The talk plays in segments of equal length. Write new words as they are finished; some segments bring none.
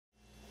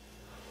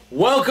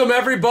Welcome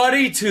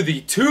everybody to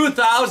the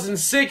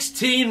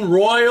 2016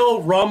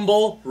 Royal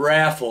Rumble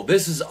Raffle.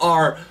 This is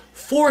our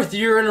 4th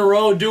year in a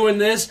row doing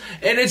this,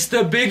 and it's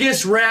the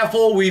biggest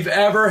raffle we've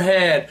ever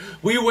had.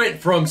 We went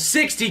from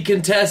 60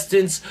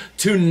 contestants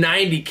to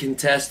 90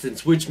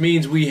 contestants, which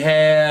means we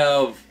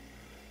have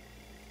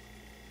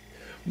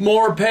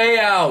more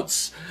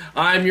payouts.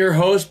 I'm your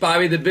host,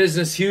 Bobby the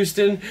Business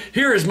Houston.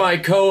 Here is my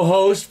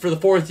co-host for the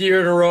 4th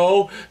year in a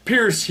row,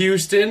 Pierce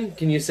Houston.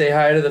 Can you say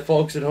hi to the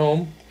folks at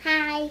home?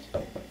 Hi.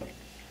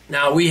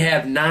 Now we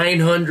have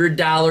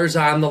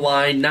 $900 on the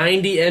line,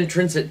 90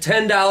 entrants at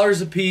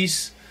 $10 a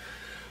piece.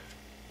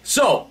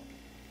 So,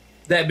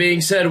 that being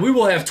said, we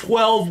will have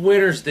 12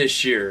 winners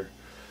this year.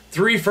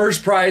 3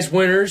 first prize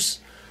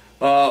winners.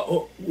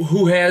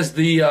 Who has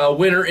the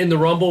winner in the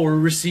Rumble will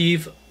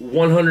receive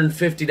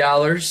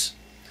 $150.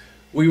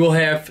 We will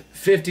have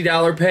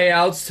 $50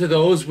 payouts to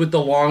those with the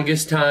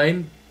longest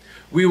time.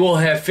 We will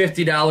have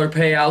 $50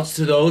 payouts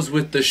to those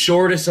with the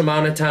shortest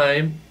amount of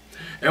time.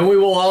 And we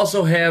will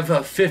also have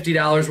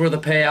 $50 worth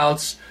of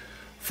payouts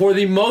for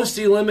the most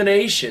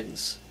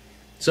eliminations.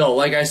 So,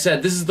 like I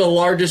said, this is the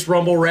largest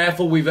Rumble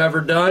raffle we've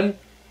ever done.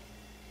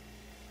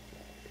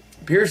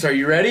 Pierce, are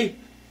you ready?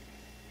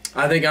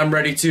 I think I'm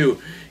ready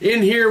too.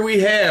 In here we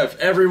have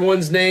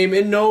everyone's name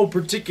in no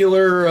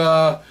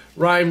particular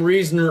rhyme,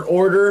 reason, or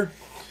order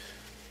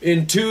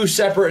in 2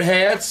 separate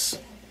hats.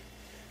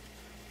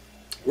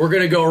 We're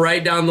going to go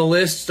right down the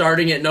list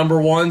starting at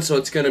number 1, so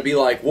it's going to be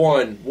like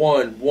 1,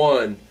 1,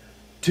 1,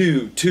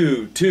 2,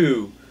 2,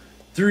 2,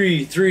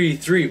 3, 3,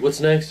 3. What's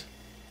next?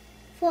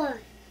 4.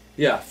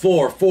 Yeah,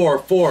 4, 4,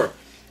 4.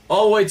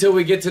 All the way till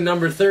we get to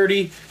number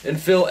 30 and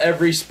fill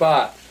every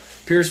spot.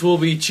 Pierce will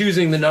be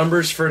choosing the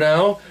numbers for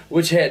now.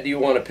 Which hat do you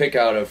want to pick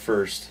out of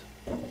first?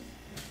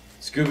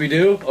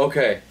 Scooby-Doo?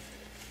 Okay.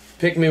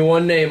 Pick me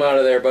one name out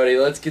of there, buddy.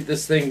 Let's get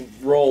this thing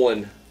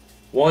rolling.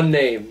 One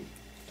name.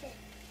 Okay.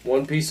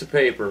 One piece of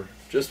paper.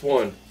 Just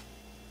one.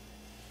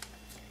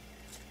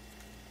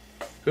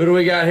 Who do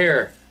we got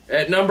here?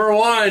 At number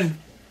 1,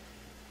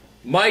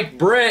 Mike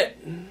Britt.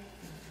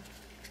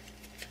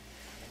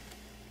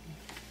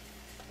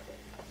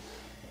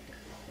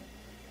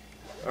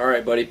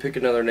 Alright, buddy. Pick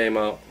another name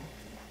out.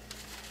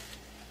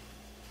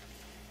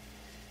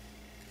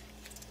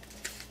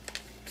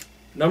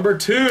 Number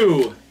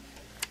 2,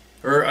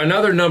 or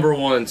another number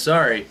 1,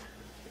 sorry,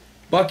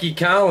 Bucky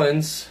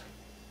Collins.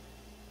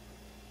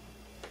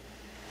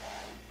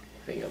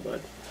 Hang on,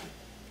 bud.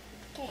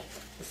 Okay.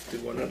 Let's do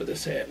one out of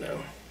this hat now.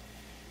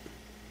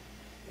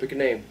 Pick a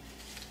name.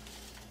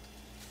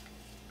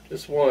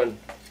 Just one.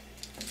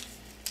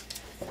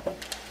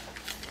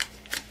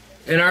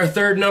 And our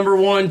third number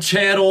 1,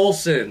 Chad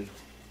Olson.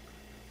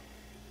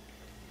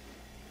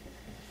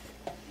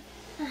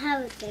 I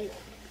have a date.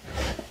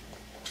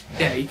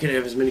 Yeah, you can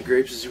have as many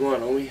grapes as you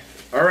want, homie.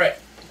 Alright,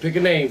 pick a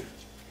name.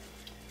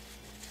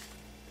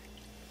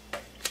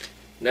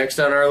 Next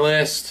on our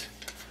list,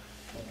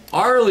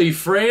 Arlie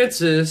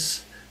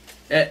Francis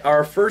at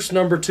our first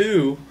number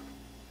 2.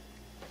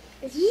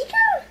 Is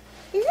that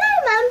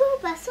a mambo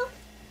vessel?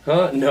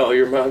 Huh? No,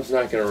 your mom's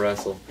not going to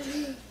wrestle.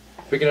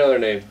 Pick another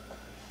name.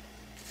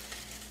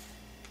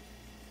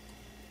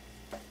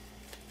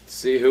 Let's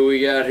see who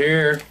we got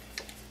here.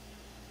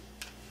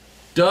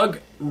 Doug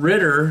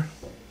Ritter.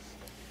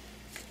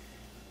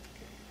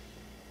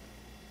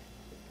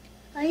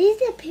 Are these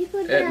the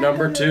people that At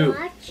number 2.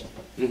 watch?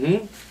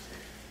 Mm-hmm.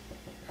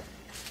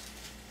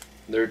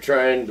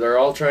 They're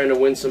all trying to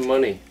win some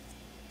money.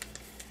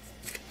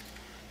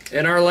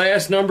 And our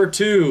last number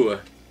 2,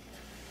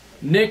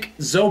 Nick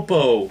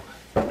Zoppo.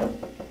 I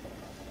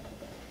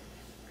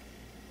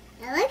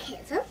look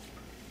handsome.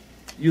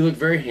 You look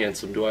very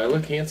handsome. Do I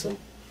look handsome?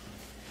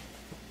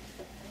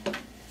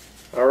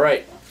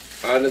 Alright,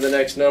 on to the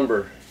next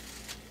number.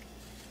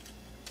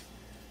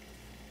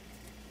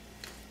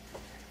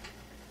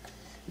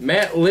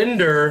 Matt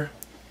Linder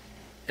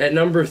at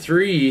number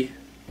 3.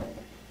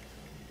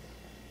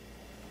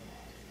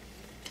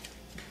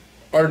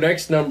 Our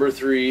next number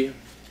 3.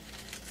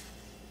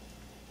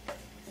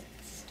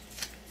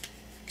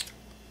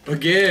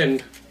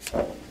 Again,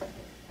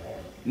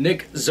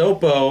 Nick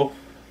Zoppo.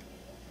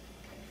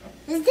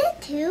 Is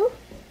that 2?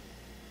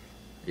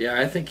 Yeah,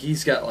 I think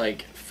he's got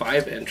like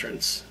 5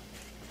 entrants.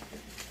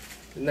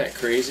 Isn't that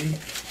crazy?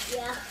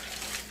 Yeah.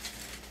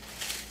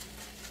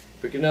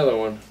 Pick another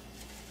one.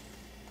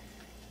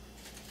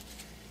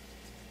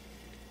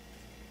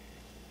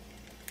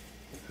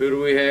 Who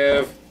do we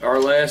have? Our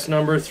last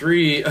number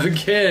 3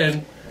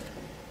 again,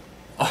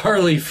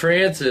 Arlie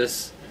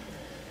Francis.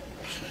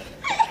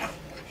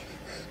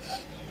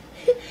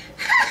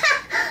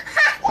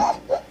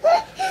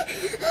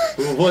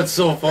 What's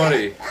so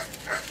funny?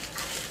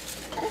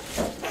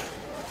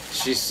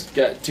 She's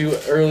got 2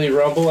 early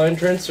Rumble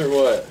entrants or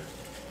what?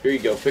 Here you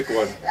go, pick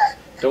one.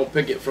 Don't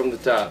pick it from the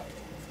top.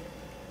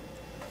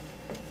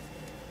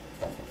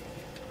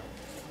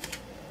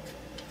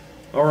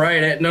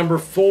 Alright, at number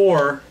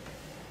 4,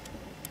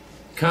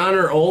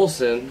 Connor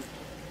Olson.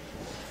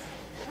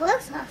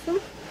 Looks awesome.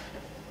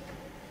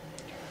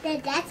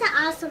 Dad, that's an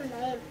awesome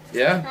name.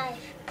 Yeah? Hi.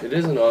 It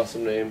is an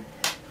awesome name.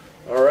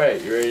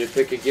 Alright, you ready to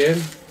pick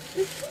again?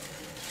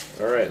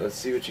 Alright, let's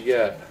see what you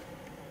got.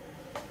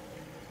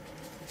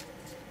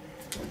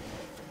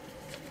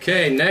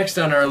 Okay, next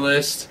on our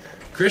list,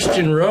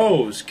 Christian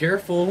Rose.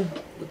 Careful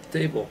with the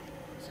table.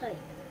 Sorry.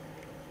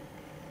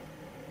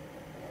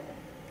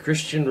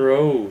 Christian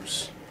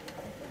Rose.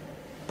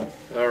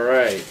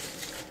 Alright.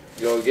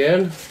 Go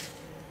again.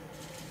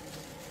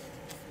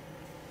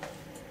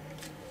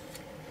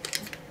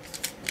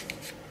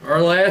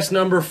 Our last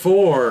number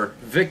 4,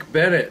 Vic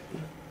Bennett.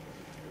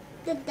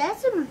 Dad,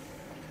 that's a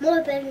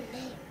more better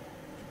name.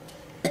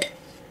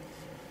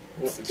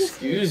 Well,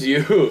 excuse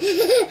you.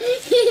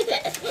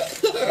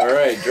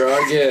 Alright,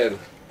 draw again.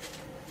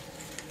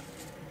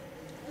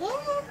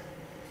 Yeah.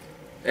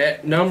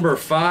 At number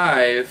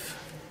 5,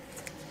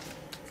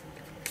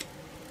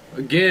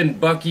 again,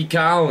 Bucky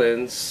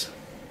Collins.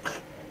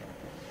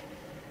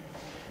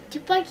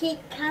 Two bucket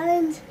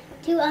Collins,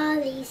 two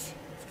Ollies.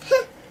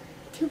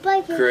 Two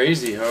bucket.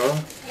 Crazy,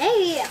 huh?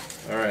 Hey.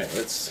 Alright,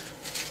 let's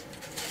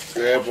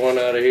grab one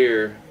out of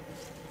here.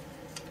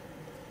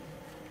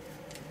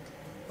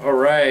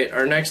 Alright,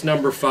 our next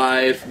number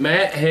 5,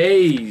 Matt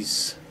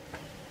Hayes.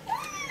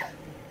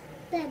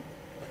 Dad,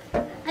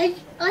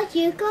 are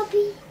you gonna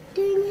be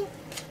doing it?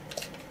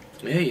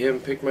 Hey, you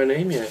haven't picked my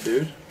name yet,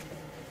 dude.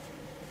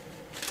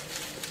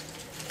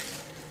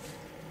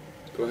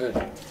 Go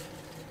ahead.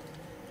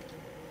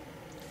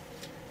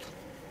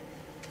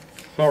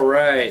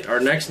 Alright, our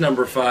next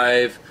number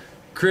 5,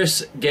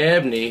 Chris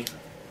Gabney.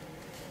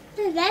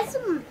 Dad, that's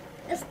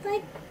it's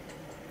like,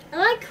 I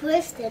like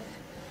Kristen.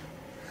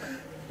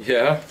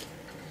 Yeah?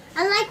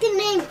 I like the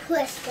name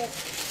Kristen.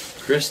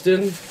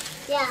 Kristen?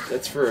 Yeah.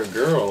 That's for a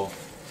girl.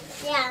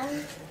 Yeah.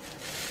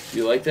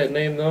 You like that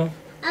name, though?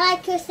 I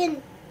like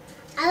Kristen.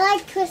 I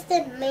like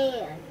Kristen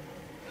Man.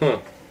 Huh.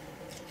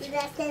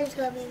 That name's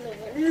gonna be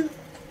Man.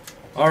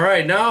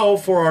 Alright, now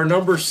for our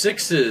number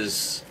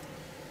 6s.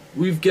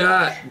 We've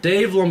got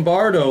Dave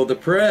Lombardo, the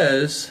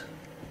Prez.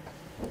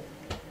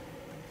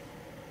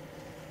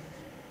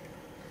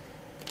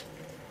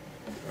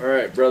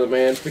 Alright, brother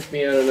man, pick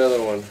me out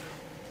another one.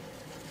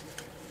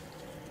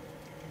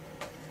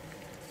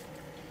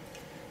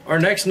 Our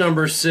next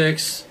number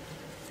 6,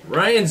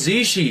 Ryan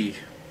Zishi.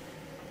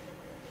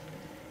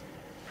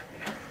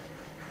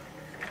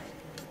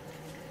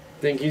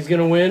 Think he's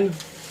gonna win?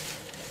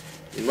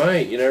 You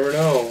might, you never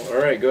know.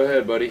 Alright, go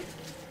ahead, buddy.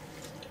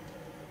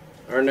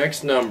 Our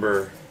next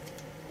number,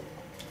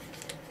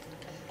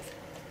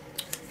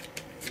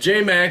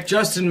 J-Mac,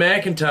 Justin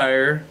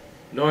McIntyre.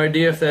 No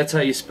idea if that's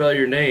how you spell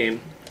your name.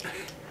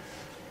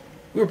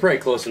 We were pretty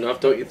close enough,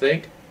 don't you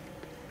think?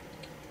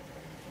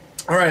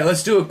 Alright,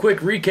 let's do a quick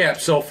recap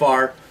so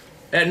far.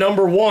 At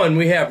number 1,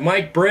 we have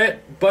Mike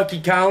Britt, Bucky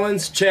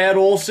Collins, Chad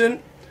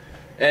Olson.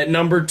 At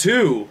number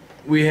 2,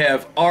 we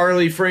have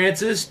Arlie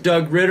Francis,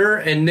 Doug Ritter,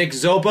 and Nick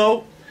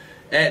Zoppo.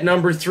 At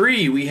number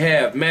 3, we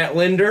have Matt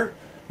Linder,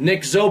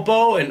 Nick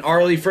Zoppo, and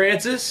Arlie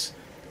Francis.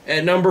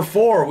 At number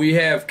 4, we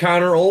have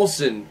Connor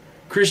Olson,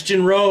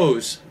 Christian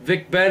Rose,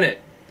 Vic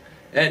Bennett.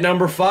 At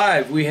number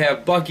 5, we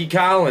have Bucky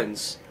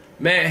Collins,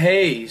 Matt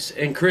Hayes,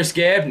 and Chris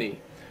Gabney.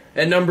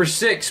 At number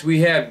 6,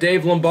 we have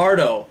Dave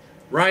Lombardo,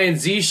 Ryan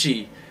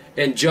Zishi,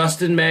 and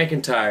Justin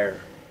McIntyre.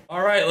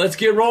 Alright, let's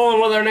get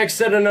rolling with our next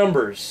set of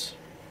numbers.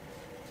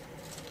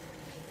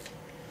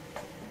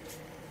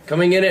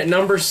 Coming in at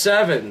number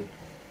 7,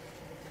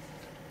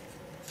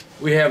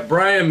 we have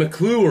Brian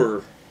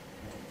McClure.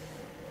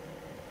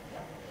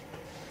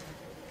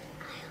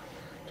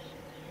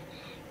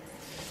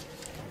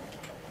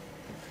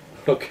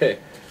 Okay,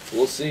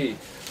 we'll see.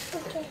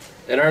 Okay.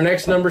 And our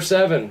next number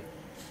 7,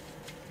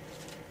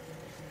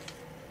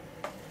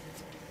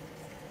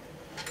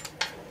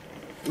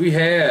 we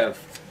have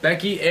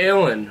Becky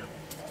Allen.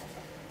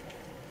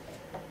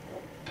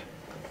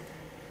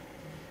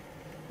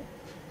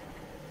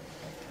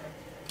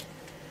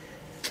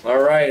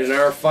 Alright, and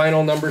our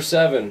final number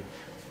 7.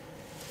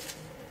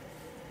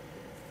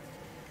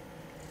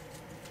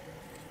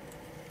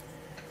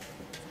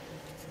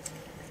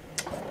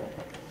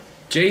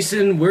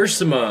 Jason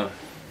Wiersema.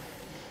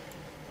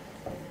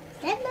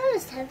 That number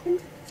 7.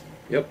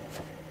 Yep.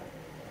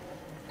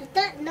 I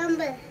thought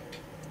number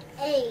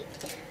 8.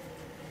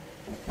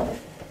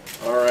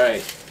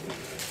 Alright.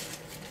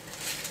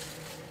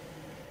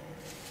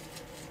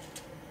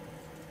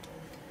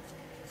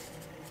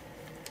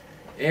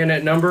 And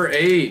at number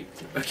 8,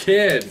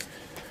 again,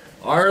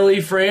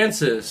 Arlie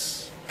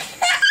Francis.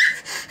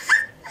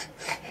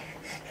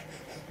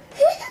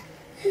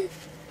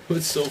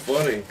 What's so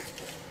funny?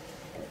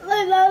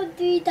 My mom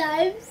 3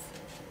 times.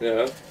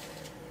 Yeah.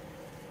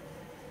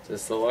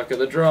 Just the luck of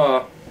the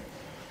draw.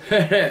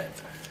 At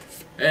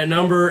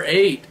number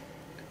 8,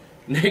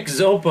 Nick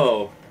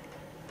Zoppo.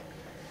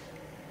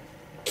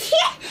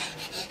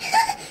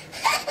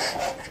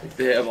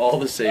 They have all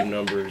the same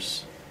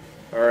numbers.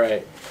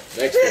 Alright,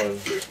 next one.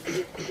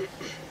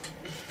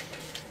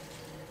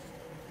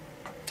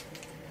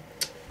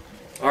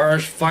 Our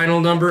final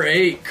number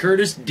 8,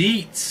 Curtis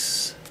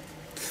Dietz.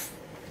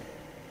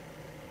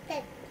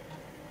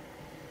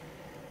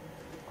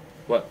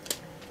 What?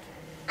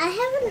 I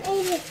haven't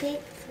ate a big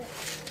food.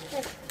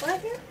 Like,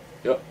 what?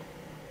 Yep.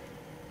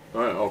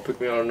 Alright, I'll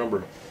pick me out a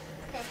number.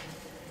 Okay.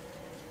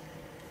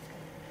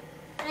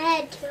 I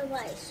had 2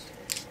 mice.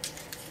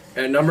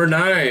 At number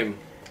 9,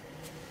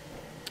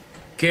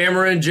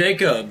 Cameron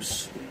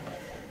Jacobs.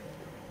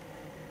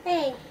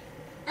 Hey,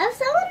 I have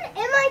someone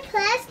in my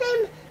class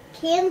named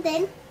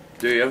Camden.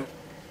 Do you?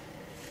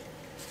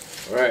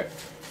 Alright.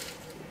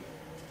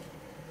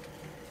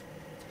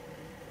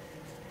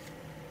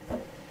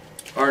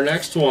 Our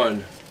next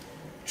one,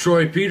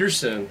 Troy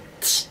Peterson.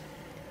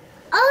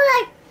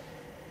 Oh, like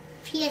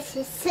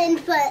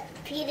Peterson, but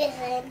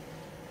Peterson.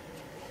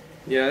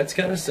 Yeah, it's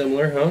kind of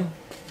similar, huh?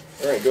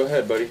 Alright, go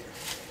ahead, buddy.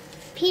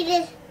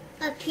 Peterson,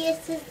 no,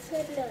 Peterson.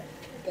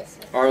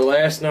 Our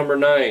last number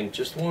 9,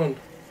 just one.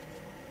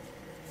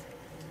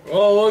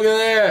 Oh, look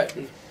at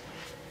that.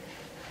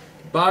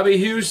 Bobby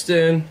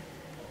Houston.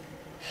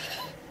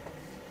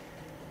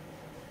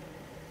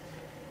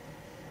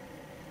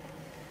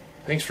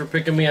 Thanks for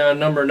picking me on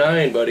number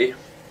 9, buddy.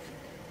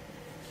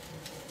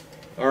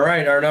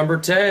 Alright, our number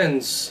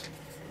 10s.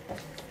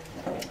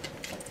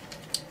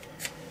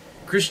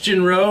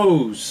 Christian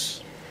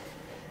Rose.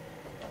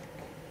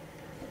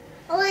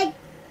 Oh, like,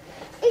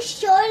 it's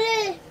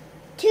shorter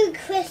to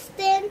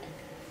Kristen.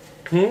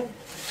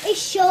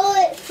 It's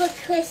short for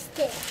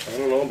Kristen. I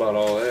don't know about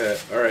all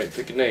that. Alright,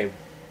 pick a name.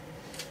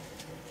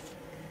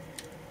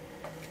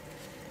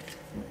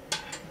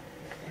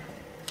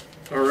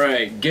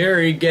 Alright,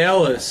 Gary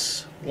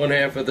Gallus. One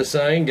half of the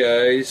sign,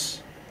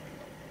 guys.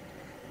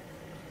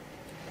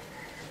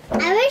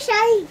 I wish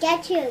I could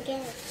get you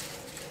again.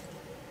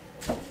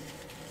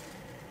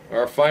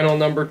 Our final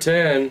number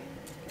 10.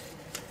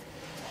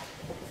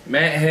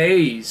 Matt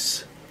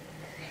Hayes.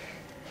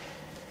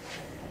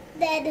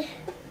 Then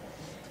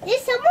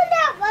there's someone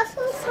that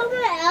wrestles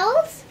someone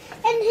else,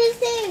 and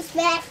his name is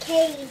Matt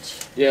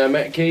Cage. Yeah,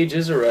 Matt Cage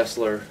is a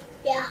wrestler.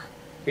 Yeah.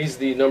 He's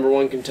the number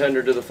 1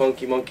 contender to the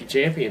Funky Monkey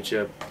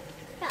Championship.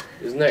 Yeah.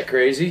 Isn't that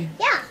crazy?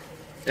 Yeah.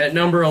 At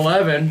number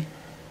 11,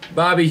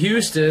 Bobby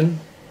Houston.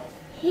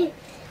 I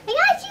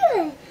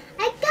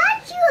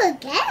got you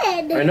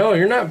again. I know,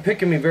 you're not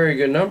picking me very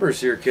good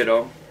numbers here,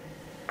 kiddo.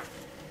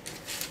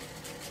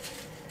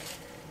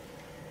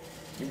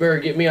 You better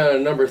get me on a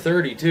number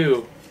 30,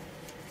 too.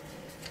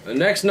 The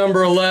next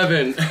number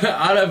 11,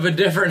 out of a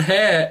different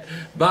hat,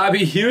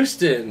 Bobby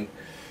Houston.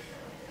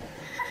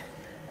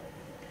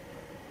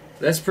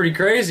 That's pretty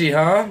crazy,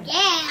 huh?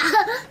 Yeah.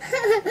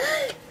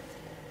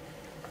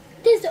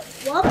 There's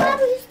one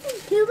Bobby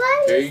Houston, 2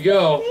 Bobby There you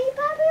go. 3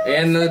 Bobby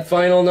And the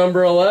final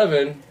number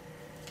 11.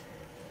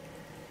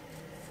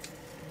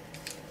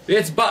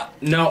 It's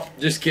no,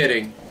 just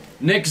kidding.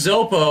 Nick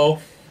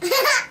Zoppo.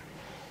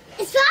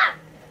 It's not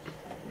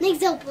Nick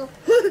Zoppo.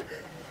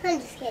 I'm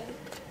just kidding.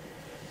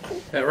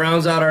 That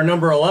rounds out our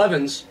number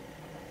 11s.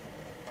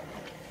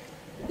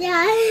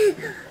 Yeah,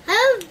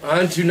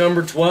 On to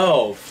number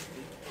 12.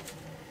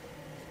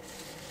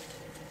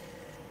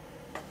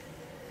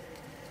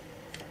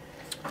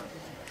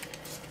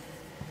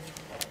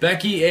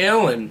 Becky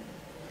Allen.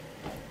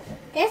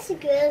 that's a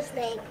girl's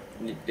name.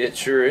 It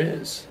sure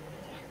is.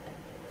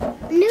 I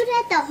knew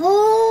that the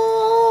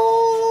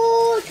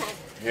whole time.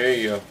 Here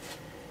you go.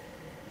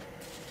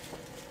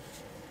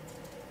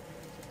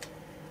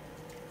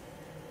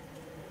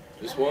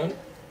 Just one.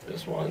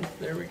 Just one.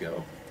 There we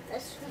go.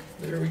 That's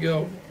There we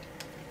go.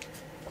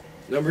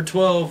 Number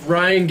 12,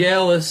 Ryan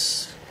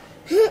Gallus.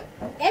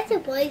 that's a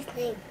boy's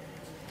name.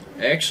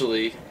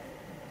 Actually,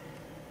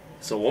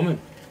 it's a woman.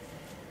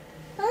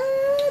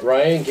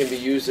 Ryan can be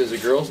used as a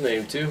girl's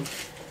name too.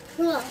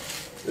 Cool.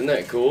 Isn't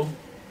that cool?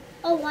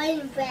 Oh,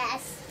 wine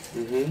brass.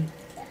 Mm-hmm.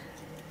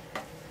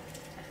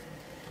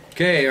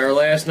 Okay, our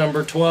last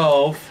number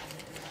 12.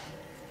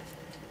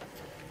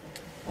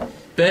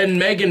 Ben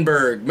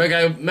Meganberg.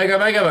 Megaberg.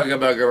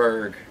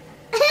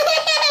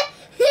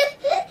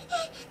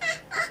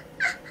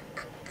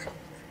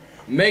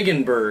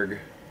 Meganberg.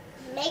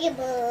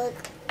 Megabug.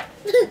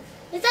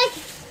 It's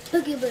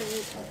like Boogie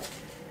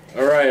Boogie.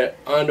 Alright,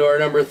 on to our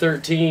number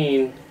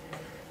 13.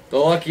 The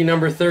lucky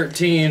number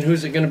 13.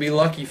 Who's it going to be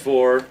lucky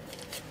for?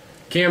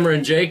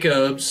 Cameron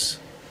Jacobs.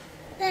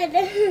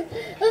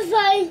 It was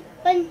like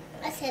when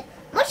I said,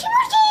 Mochi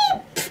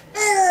Mochi!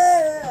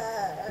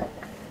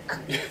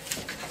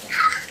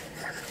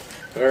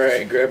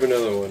 Alright, grab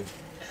another one.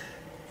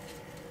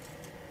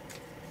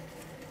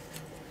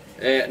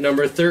 At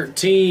number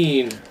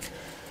 13,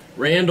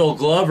 Randall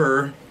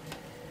Glover.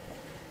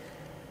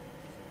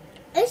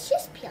 It's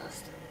just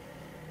Piast.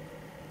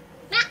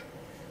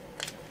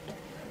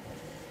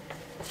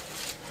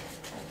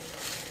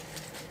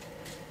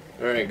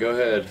 Alright, go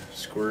ahead.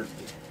 Squirt.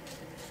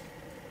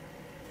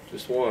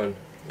 Just one.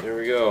 There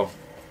we go.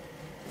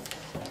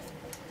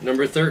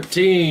 Number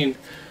 13,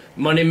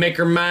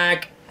 Moneymaker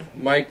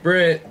Mike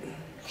Britt.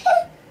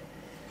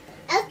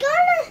 I was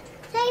gonna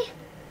say,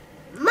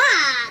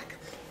 Mark!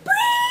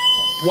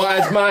 Why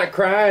is Mike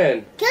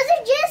crying? Because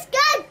he just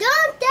got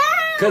dunked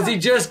down! Because he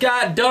just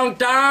got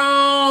dunked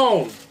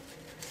on!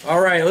 All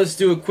right, let's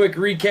do a quick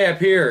recap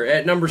here.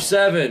 At number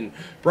 7,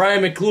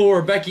 Brian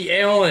McClure, Becky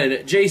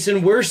Allen,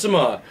 Jason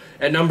Wiersema.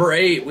 At number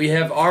 8, we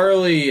have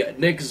Arlie,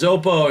 Nick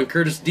Zoppo, and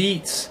Curtis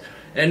Dietz.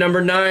 At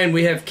number 9,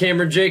 we have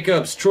Cameron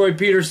Jacobs, Troy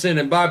Peterson,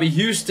 and Bobby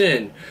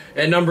Houston.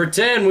 At number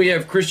 10, we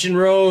have Christian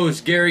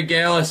Rose, Gary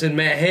Gallus, and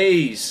Matt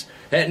Hayes.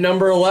 At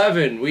number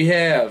 11, we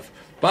have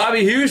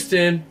Bobby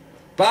Houston,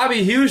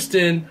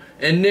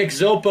 and Nick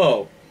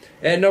Zoppo.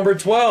 At number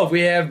 12,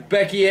 we have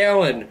Becky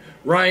Allen,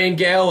 Ryan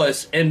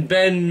Gallus, and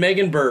Ben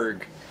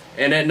Megenberg.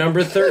 And at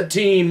number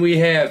 13, we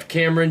have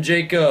Cameron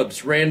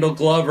Jacobs, Randall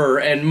Glover,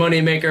 and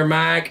Moneymaker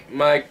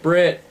Mike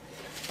Britt.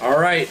 All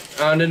right,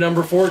 on to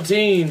number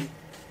 14.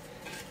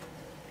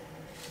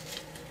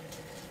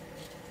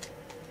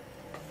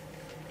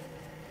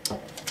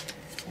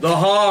 The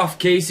Hoff,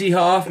 Casey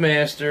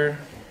Hoffmaster.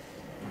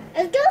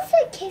 I was gonna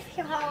say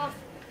Casey Hoff.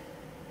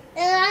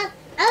 And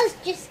I was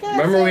just gonna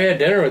Remember we had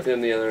dinner with him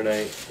the other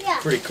night? Yeah.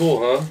 Pretty cool,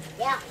 huh?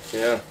 Yeah.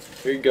 Yeah.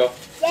 Here you go.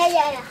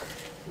 Yeah.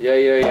 Yeah.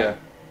 Yeah.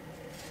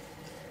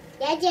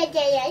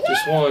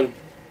 Just one.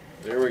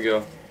 There we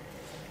go.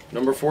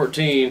 Number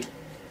 14.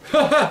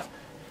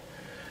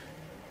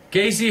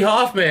 Casey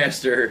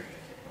Hoffmaster.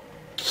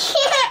 Two.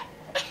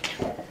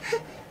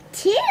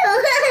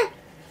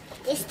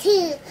 It's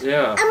two.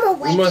 Yeah.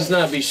 We must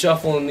not be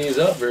shuffling these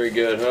up very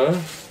good, huh?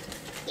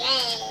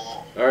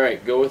 Yeah.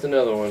 Alright, go with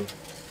another one.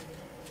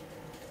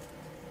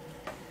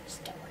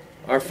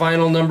 Our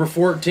final number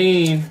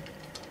 14.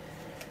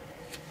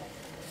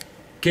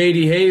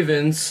 Katie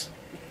Havens.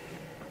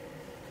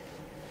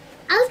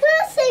 I was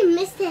gonna say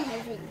Mr.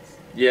 Havens.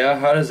 Yeah,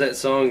 how does that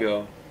song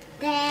go?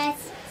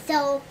 That's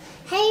so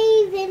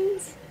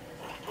Havens.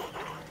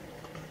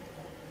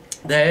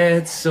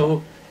 That's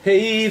so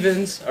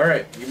Havens.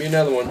 Alright, give me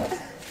another one.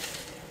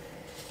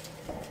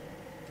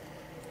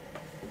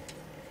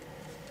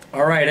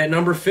 Alright, at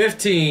number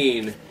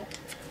 15.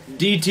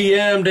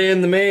 DTM,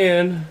 Dan the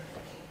Man.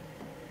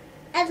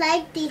 I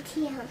like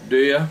DTM. Do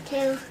ya?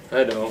 Too.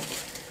 I don't.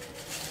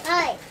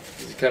 Alright.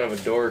 He's kind of a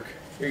dork.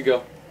 Here you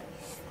go.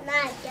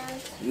 Not done.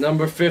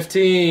 Number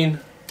 15.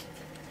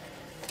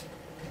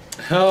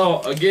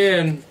 Oh,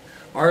 again,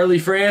 Arlie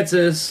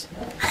Francis.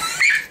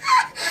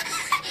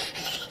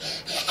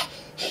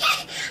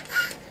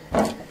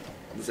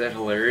 Is that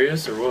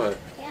hilarious or what?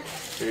 Yeah.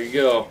 There you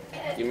go.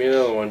 Give me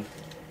another one.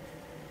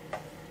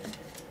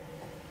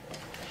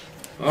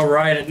 All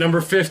right, at number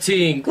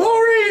 15,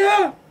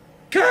 Gloria!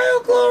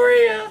 Kyle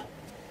Gloria!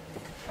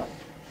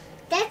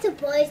 That's a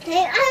boy's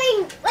name. I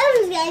mean,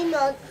 women's name,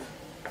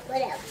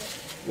 whatever.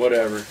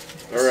 Whatever.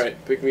 All right,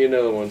 pick me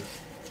another one.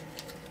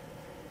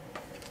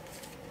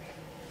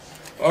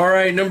 All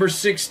right, number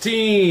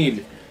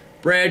 16,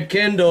 Brad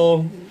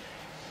Kendall.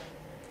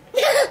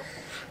 I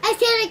said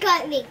it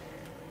got me.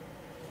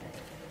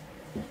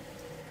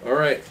 All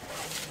right,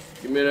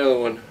 give me another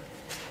one.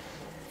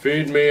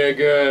 Feed me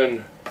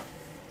again.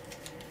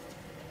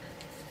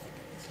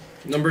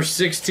 Number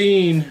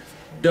 16,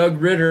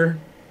 Doug Ritter.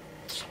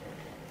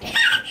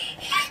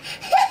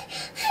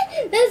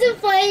 That's a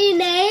funny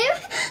name.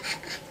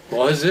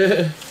 Was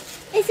it?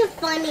 It's a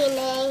funny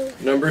name.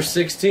 Number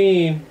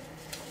 16.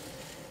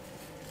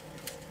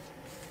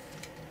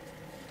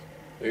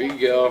 There you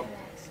go.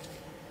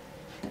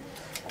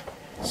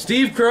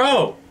 Steve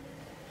Crow.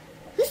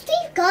 Who's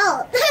Steve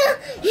Gold?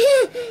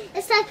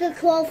 It's like a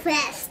cool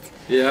fest.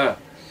 Yeah.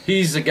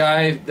 He's the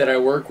guy that I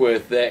work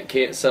with that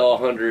can't sell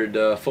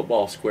 100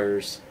 football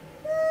squares.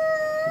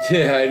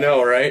 Yeah, I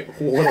know, right?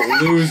 What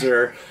a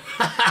loser.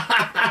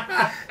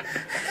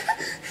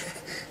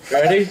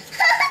 Ready?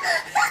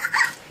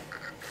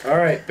 All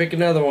right, pick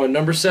another one.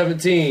 Number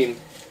 17.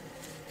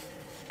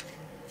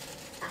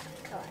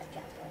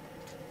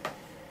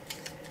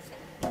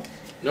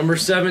 Number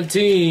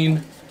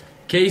 17,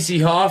 Casey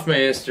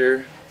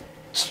Hoffmaster.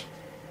 This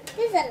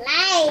is a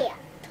lie.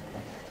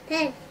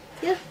 Then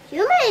you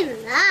made a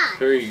lie.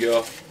 There you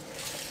go.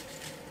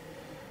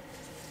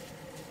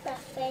 My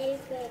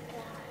favorite guy.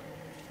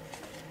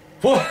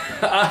 What?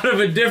 Out of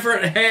a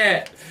different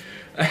hat.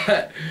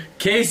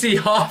 Casey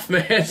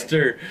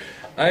Hoffmaster.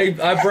 I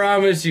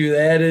promise you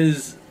that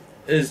is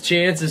as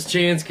chance as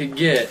chance could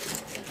get.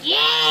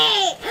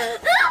 Yay!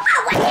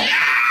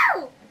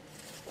 Wow!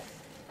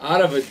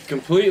 Out of a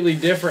completely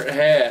different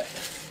hat.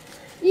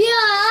 Yeah,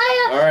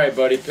 Alright,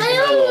 buddy, pick I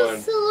another one.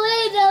 almost slid.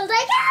 I was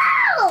like,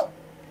 ow!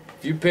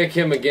 If you pick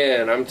him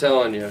again, I'm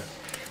telling you.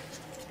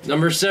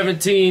 Number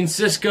 17,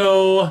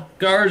 Cisco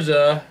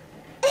Garza.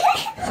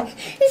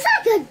 It's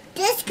like a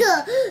disco.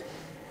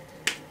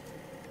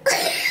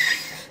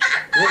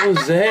 What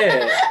was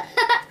that?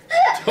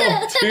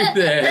 Don't do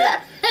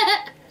that.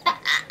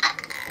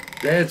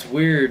 That's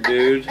weird,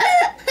 dude.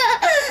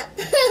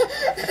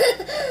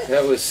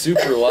 That was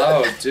super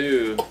loud,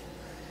 too.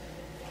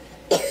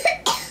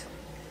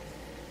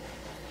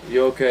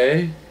 You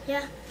okay?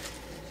 Yeah.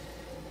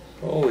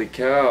 Holy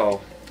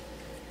cow.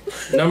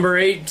 Number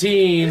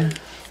 18,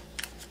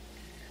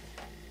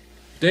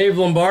 Dave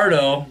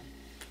Lombardo.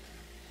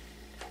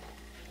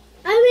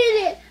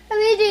 I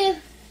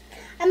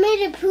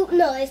made a poop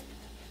noise.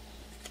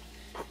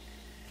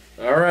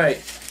 All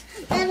right.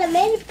 And I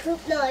made a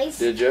poop noise.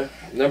 Did you?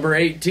 Number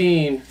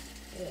 18.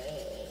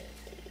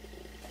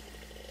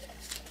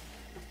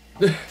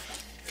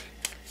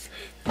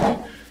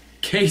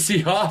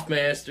 Casey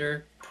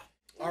Hoffmaster.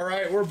 All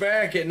right, we're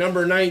back at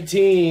number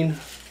 19.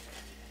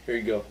 Here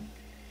you go.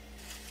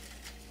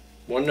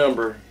 One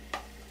number.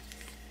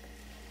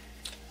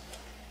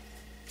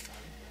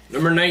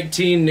 Number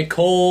 19,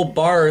 Nicole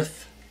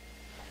Barth.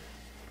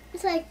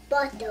 It's like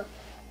butter.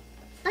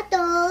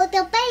 Butter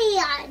the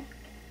band.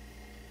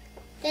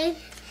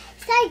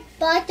 It's like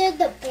butter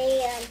the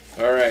band.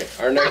 All right,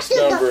 our next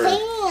butter number.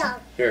 The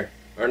band. Here,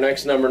 our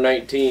next number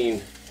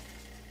 19.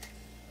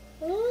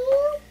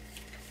 Ooh.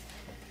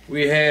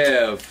 We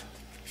have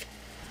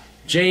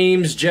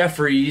James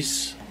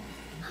Jeffries.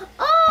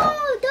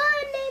 Oh,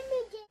 don't name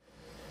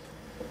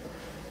me.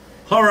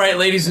 All right,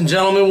 ladies and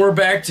gentlemen, we're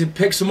back to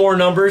pick some more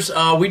numbers.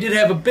 We did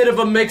have a bit of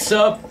a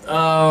mix-up,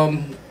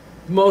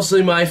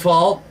 mostly my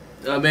fault,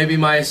 maybe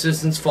my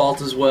assistant's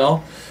fault as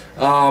well.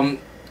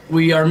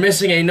 We are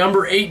missing a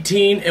number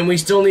 18, and we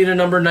still need a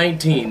number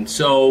 19.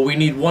 So we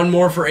need one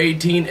more for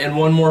 18 and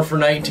one more for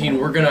 19.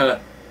 We're going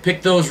to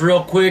pick those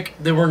real quick,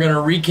 then we're going to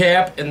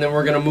recap, and then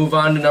we're going to move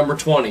on to number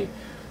 20.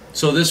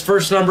 So this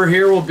first number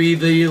here will be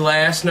the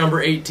last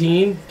number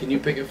 18. Can you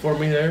pick it for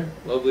me there,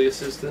 lovely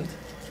assistant?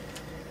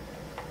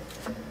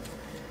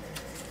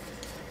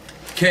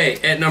 Okay,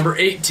 at number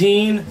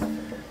 18,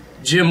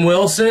 Jim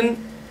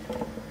Wilson.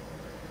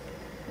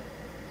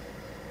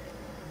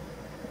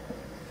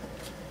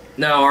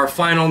 Now our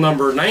final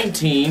number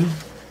 19.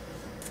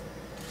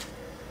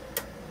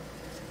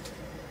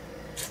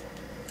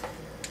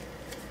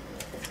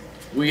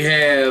 We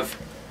have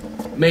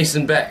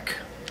Mason Beck.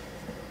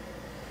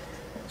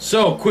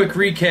 So, quick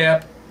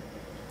recap.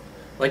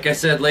 Like I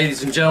said,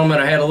 ladies and gentlemen,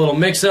 I had a little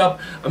mix-up.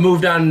 I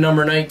moved on to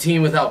number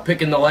 19 without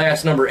picking the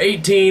last number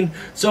 18.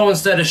 So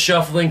instead of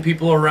shuffling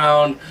people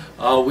around,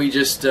 we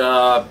just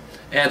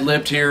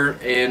ad-libbed here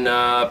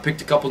and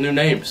picked a couple new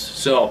names.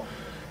 So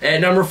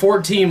at number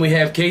 14, we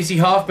have Casey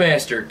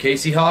Hoffmaster,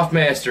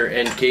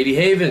 and Katie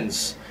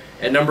Havens.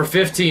 At number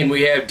 15,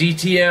 we have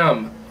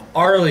DTM,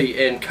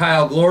 Arlie, and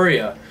Kyle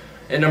Gloria.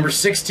 At number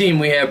 16,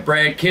 we have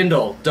Brad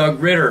Kindle, Doug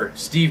Ritter,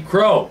 Steve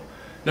Crow.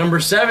 Number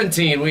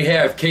 17, we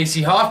have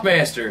Casey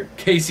Hoffmaster,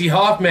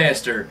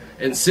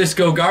 and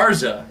Cisco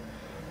Garza.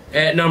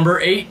 At number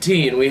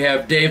 18, we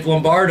have Dave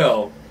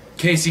Lombardo,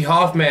 Casey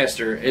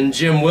Hoffmaster, and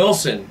Jim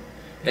Wilson.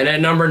 And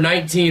at number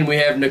 19, we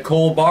have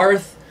Nicole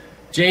Barth,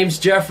 James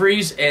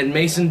Jeffries, and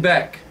Mason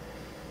Beck.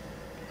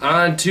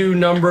 On to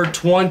number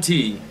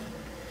 20.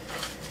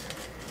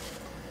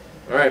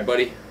 All right,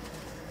 buddy.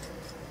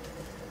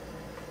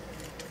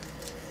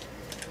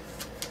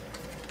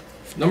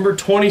 Number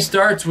 20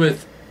 starts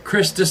with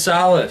Chris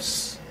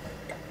DeSalis.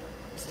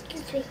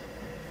 Excuse me.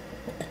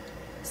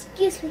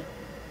 Excuse me.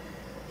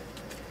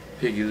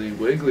 Piggly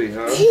Wiggly,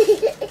 huh?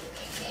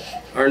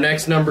 Our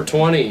next number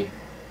 20.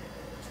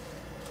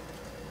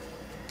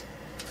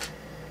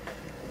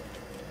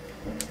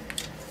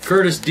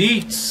 Curtis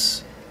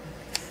Dietz.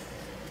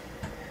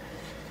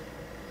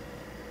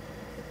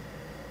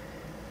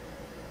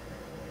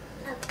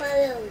 I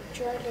follow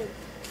Jordan.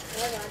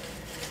 Hold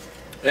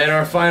on. And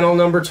our final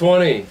number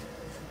 20.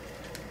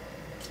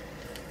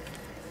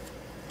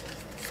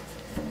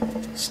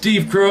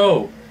 Steve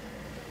Crow.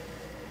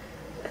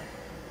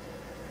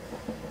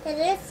 It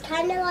is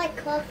kind of like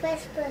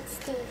Crawfish, but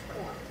Steve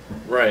Crow.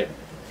 Right.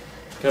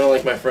 Kind of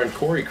like my friend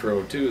Corey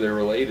Crow, too. They're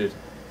related.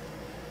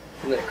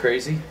 Isn't that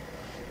crazy?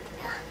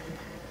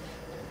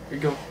 Here you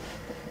go.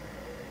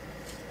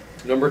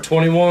 Number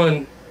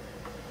 21.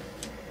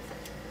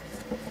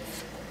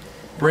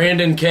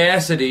 Brandon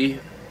Cassidy.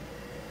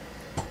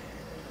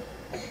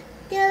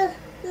 The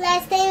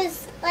last name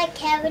is like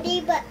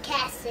Cavity, but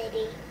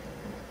Cassidy.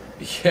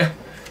 Yeah,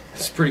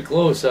 it's pretty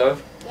close, huh?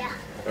 Yeah.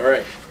 All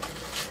right.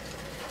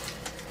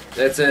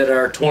 That's at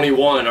our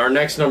 21. Our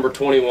next number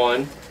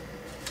 21.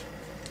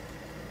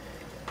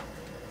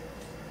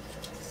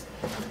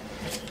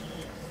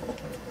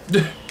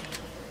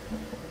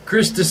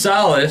 Chris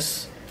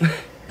DeSalis.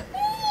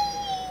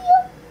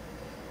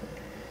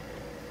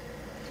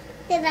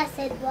 Then I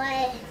said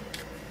what?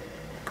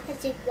 I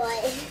said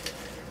what?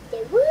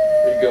 There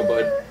you go,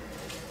 bud.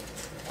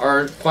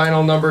 Our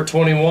final number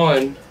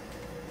 21.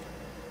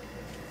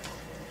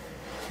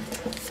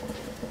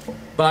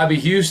 Bobby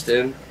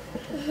Houston.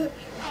 I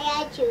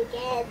got you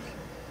again.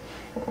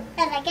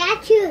 And I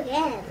got you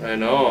again. I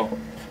know.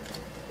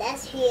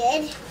 That's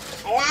weird.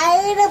 I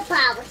got a little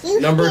Bobby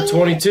Houston. Number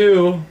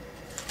 22.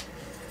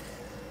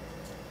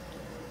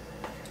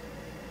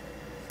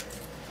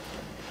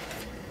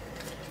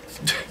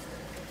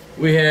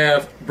 We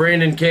have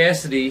Brandon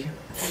Cassidy.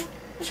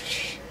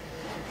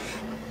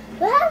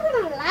 We're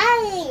having a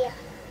lie.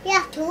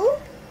 Yeah, two.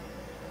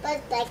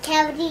 But like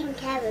Cavity and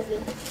Cavity.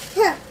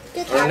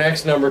 Our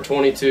next number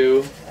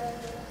 22.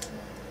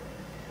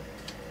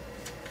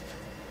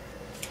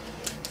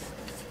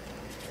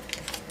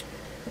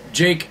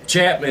 Jake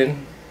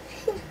Chapman.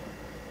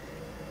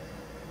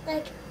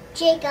 Like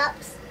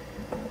Jacobs.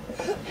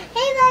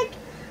 Hey, like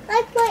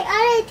my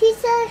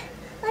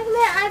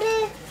my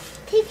other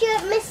teacher,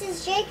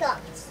 Mrs.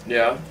 Jacobs.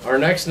 Yeah. Our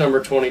next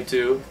number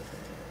 22.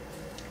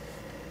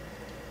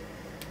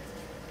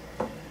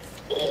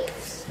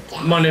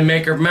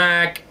 Moneymaker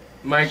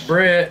Mike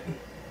Britt.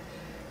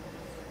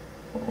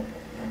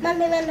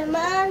 Money, money,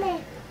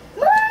 money.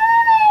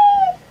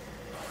 Money!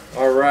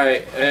 All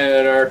right,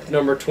 and our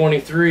number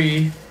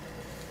 23.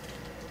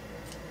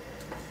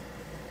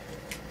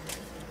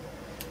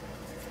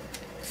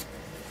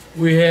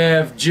 We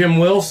have Jim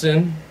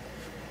Wilson.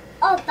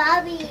 Oh,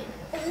 Bobby.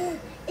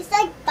 It's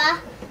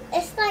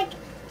like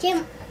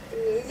Jim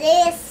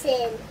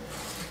Listen.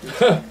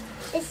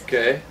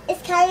 Okay.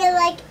 It's kind of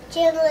like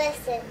Jim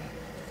Listen.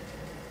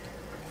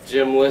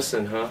 Jim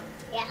Listen, huh?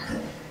 Yeah.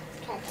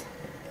 It's kind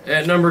of.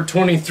 At number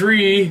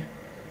 23,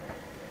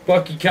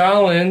 Bucky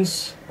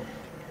Collins.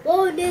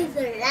 Oh, there's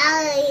a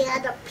lot of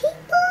other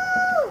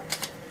people.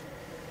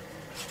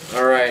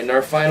 All right, and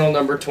our final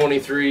number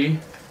 23.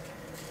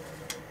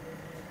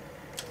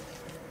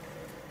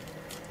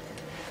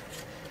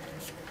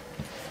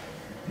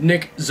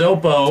 Nick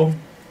Zoppo.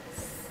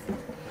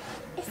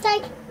 It's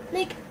like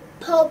Nick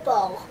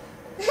Popo.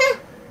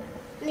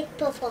 Nick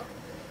Popo.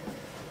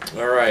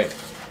 All right,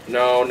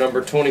 now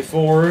number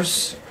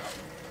 24s.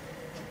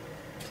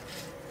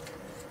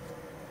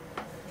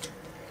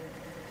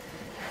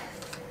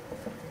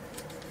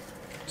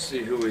 Let's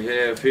see who we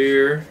have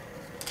here.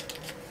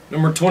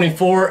 Number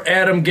 24,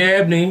 Adam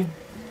Gabney.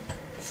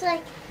 It's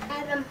like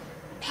Adam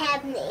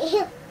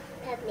Pabney.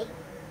 Pabney.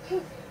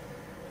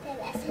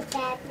 That's a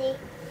Pabney.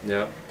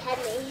 Yeah.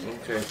 Pabney.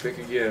 Okay, pick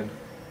again.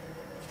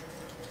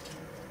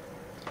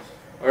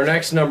 Our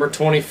next number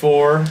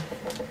 24,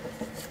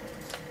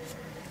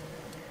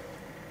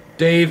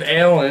 Dave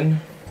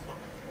Allen.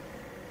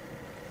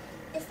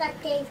 It's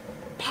like Dave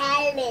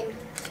Palin.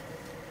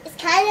 It's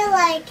kind of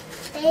like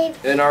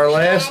Dave. And our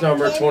last Palin.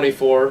 number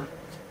 24,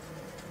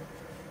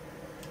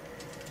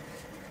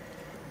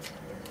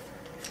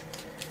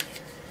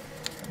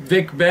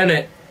 Vic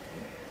Bennett.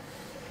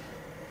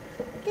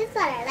 This is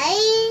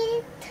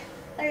late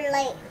or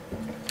late.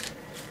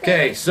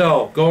 Okay,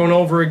 so going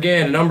over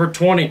again. Number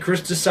 20,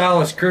 Chris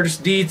DeSalis, Curtis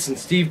Dietz, and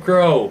Steve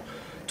Crow.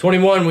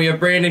 21, we have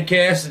Brandon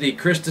Cassidy,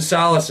 Chris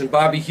DeSalis, and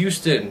Bobby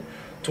Houston.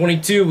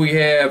 22, we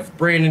have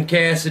Brandon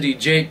Cassidy,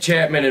 Jake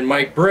Chapman, and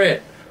Mike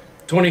Britt.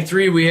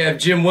 23, we have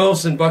Jim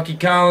Wilson, Bucky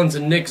Collins,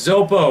 and Nick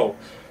Zoppo.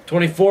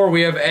 24,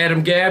 we have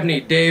Adam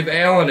Gabney, Dave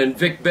Allen, and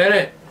Vic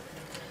Bennett.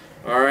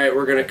 Alright,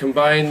 we're going to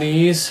combine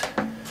these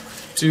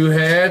two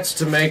hats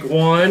to make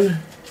one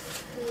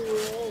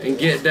and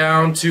get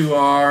down to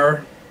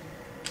our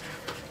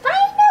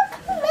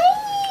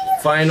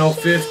final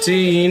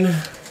 15.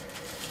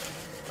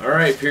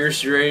 Alright,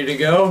 Pierce, you ready to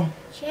go?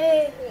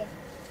 Sure.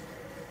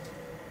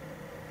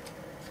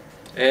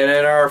 And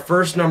at our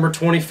first number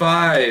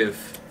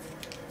 25,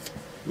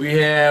 we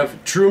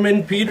have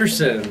Truman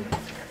Peterson.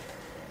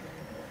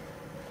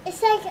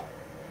 It's like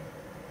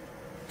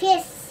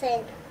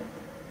Pearson.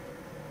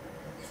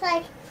 It's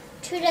like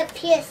to the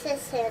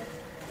Pearson.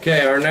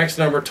 Okay, our next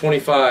number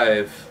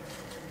 25.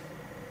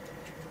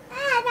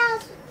 That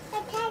was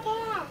a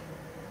tag.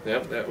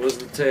 Yep, that was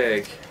the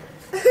tag.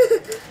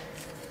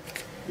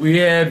 We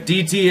have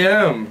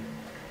DTM.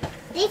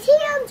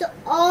 DTM's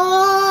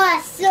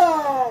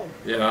awesome.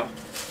 Yeah.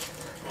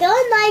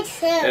 Don't like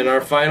him. And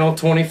our final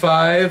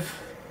 25.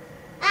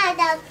 That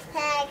was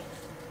tag.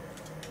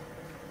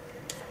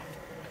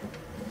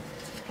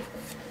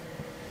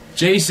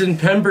 Jason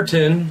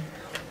Pemberton.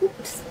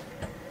 Oops.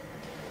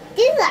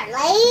 These are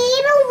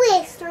little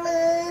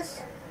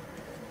whistlers.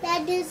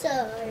 That is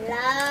a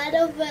lot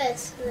of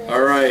whistlers.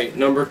 Alright,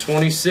 number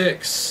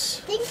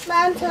 26. I think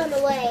Mom's on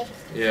the way.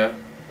 Yeah.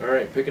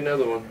 Alright, pick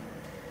another one.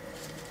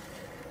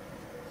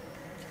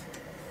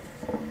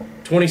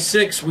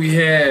 26, we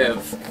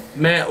have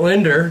Matt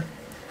Linder.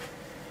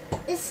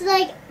 It's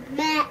like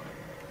Matt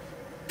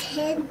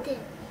Tendon.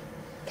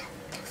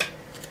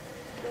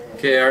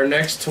 Okay, our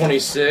next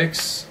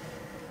 26.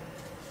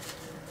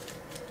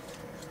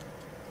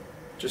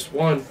 Just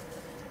one.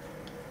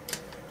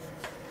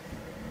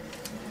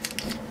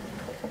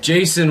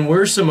 Jason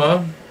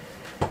Wersema.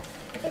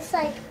 It's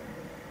like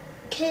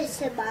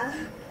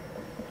Kissima.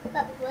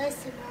 But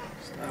Wersima.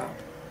 Stop.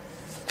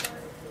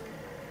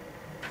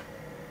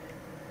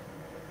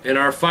 And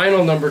our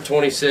final number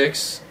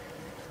 26.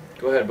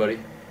 Go ahead, buddy.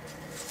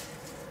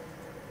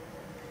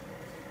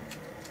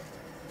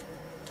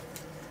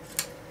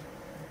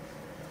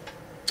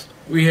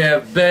 We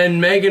have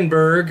Ben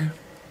Megenberg.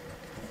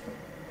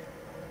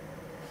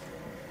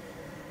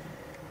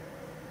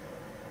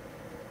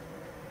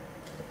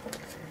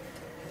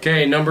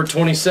 Okay, number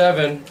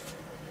 27.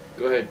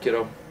 Go ahead,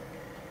 kiddo.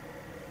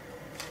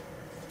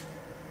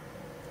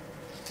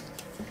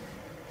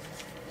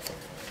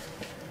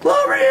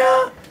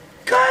 Gloria!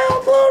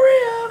 Kyle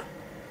Gloria!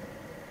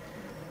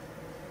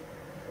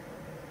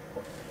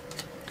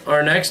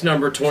 Our next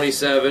number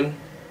 27.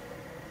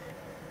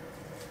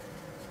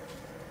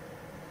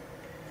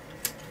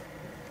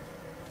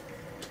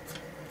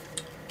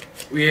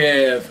 We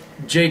have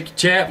Jake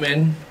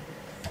Chapman.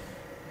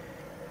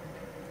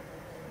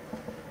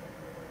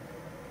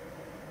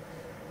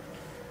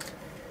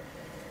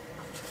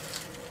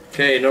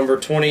 Okay, number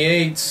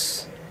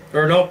 28's,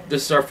 or nope,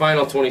 this is our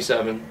final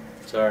 27.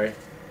 Sorry.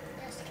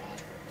 That's okay.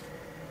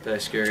 Did I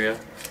scare you?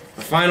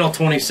 Our final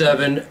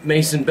 27,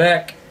 Mason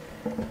Beck.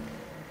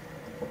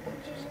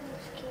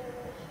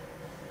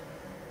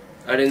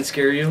 I didn't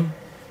scare you?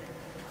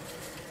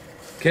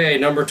 Okay,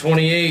 number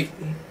 28.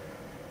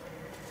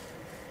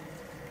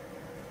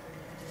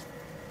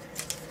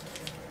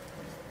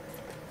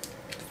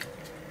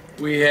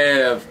 We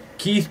have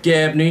Keith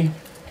Gabney.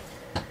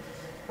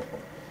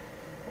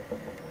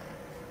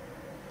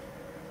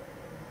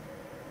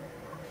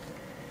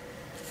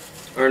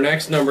 Our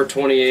next number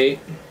 28.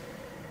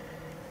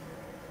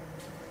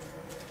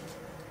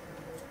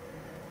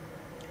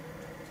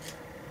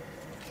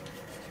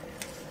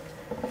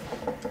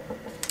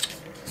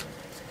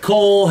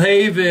 Cole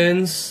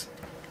Havens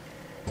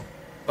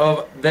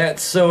of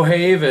That's So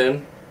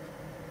Haven.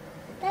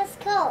 That's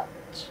Coach.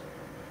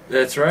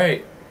 That's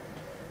right.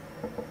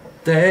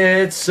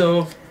 That's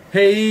So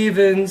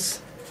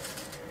Havens.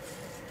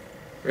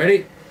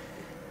 Ready?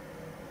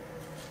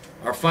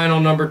 Our final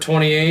number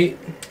 28.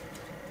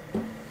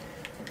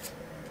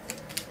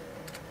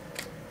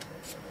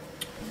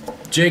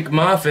 Jake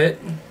Moffitt.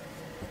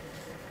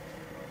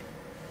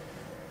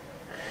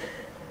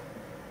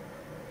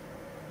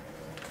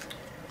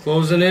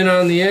 Closing in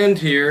on the end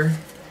here.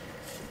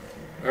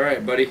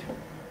 Alright, buddy.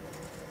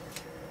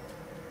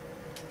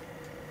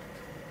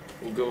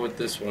 We'll go with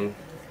this one.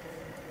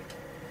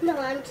 No,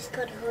 I'm just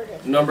going to hold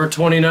it. Number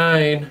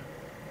 29.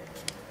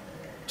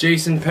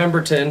 Jason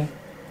Pemberton.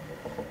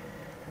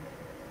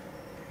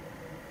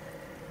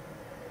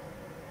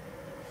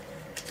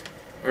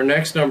 Our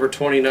next number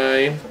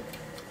 29.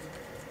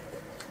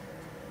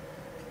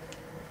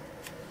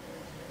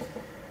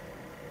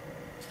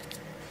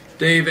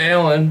 Dave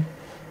Allen.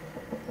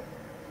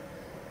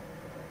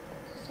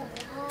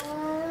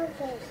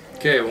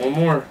 Okay, one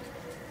more.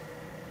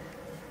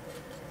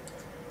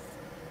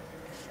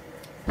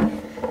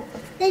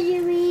 Then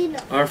you mean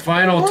Our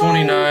final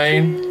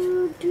 29. 1,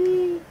 2,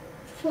 3,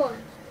 4.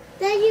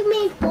 Then you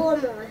mean 4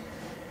 more.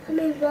 I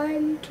mean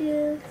 1,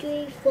 2,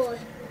 3, 4.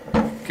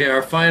 Okay,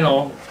 our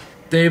final,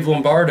 Dave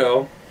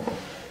Lombardo.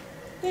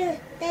 Yeah,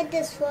 that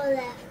just 4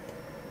 left.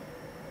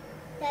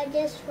 That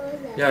just 4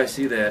 left. Yeah, I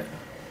see that.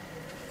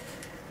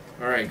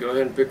 Alright, go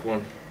ahead and pick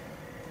one.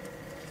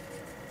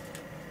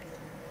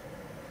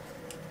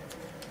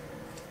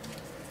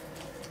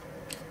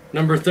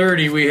 Number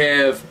 30, we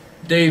have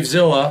Dave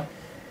Zilla.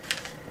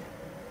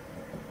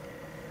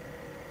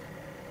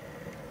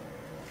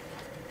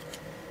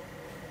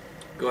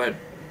 Go ahead.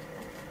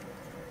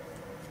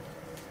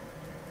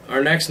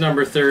 Our next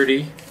number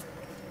 30,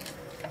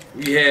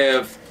 we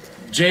have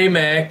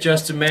J-Mac,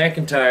 Justin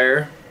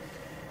McIntyre.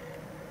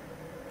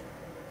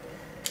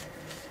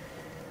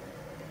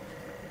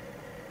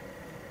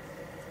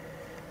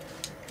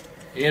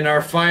 In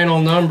our final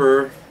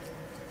number,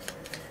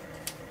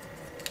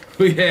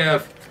 we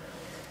have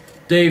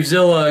Dave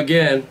Zilla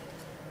again.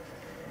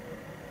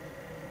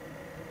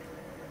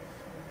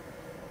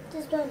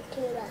 Just 1,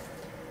 2 left.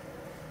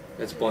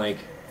 That's blank.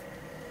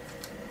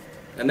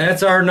 And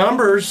that's our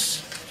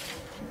numbers.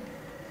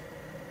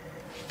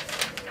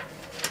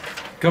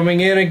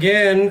 Coming in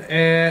again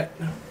at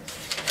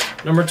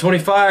number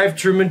 25,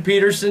 Truman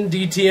Peterson,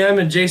 DTM,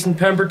 and Jason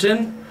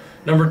Pemberton.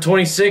 Number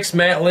 26,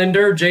 Matt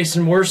Linder,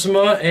 Jason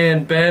Worsema,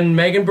 and Ben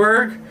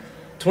Megenberg.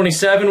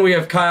 27, we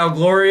have Kyle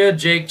Gloria,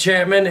 Jake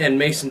Chapman, and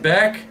Mason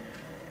Beck.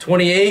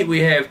 28, we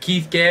have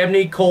Keith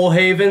Gabney, Cole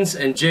Havens,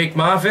 and Jake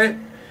Moffitt.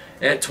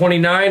 At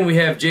 29, we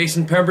have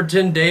Jason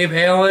Pemberton, Dave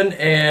Allen,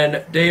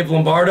 and Dave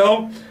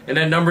Lombardo. And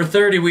at number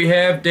 30, we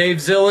have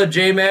Dave Zilla,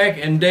 J-Mac,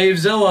 and Dave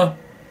Zilla.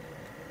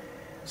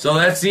 So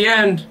that's the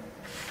end.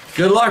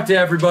 Good luck to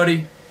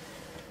everybody.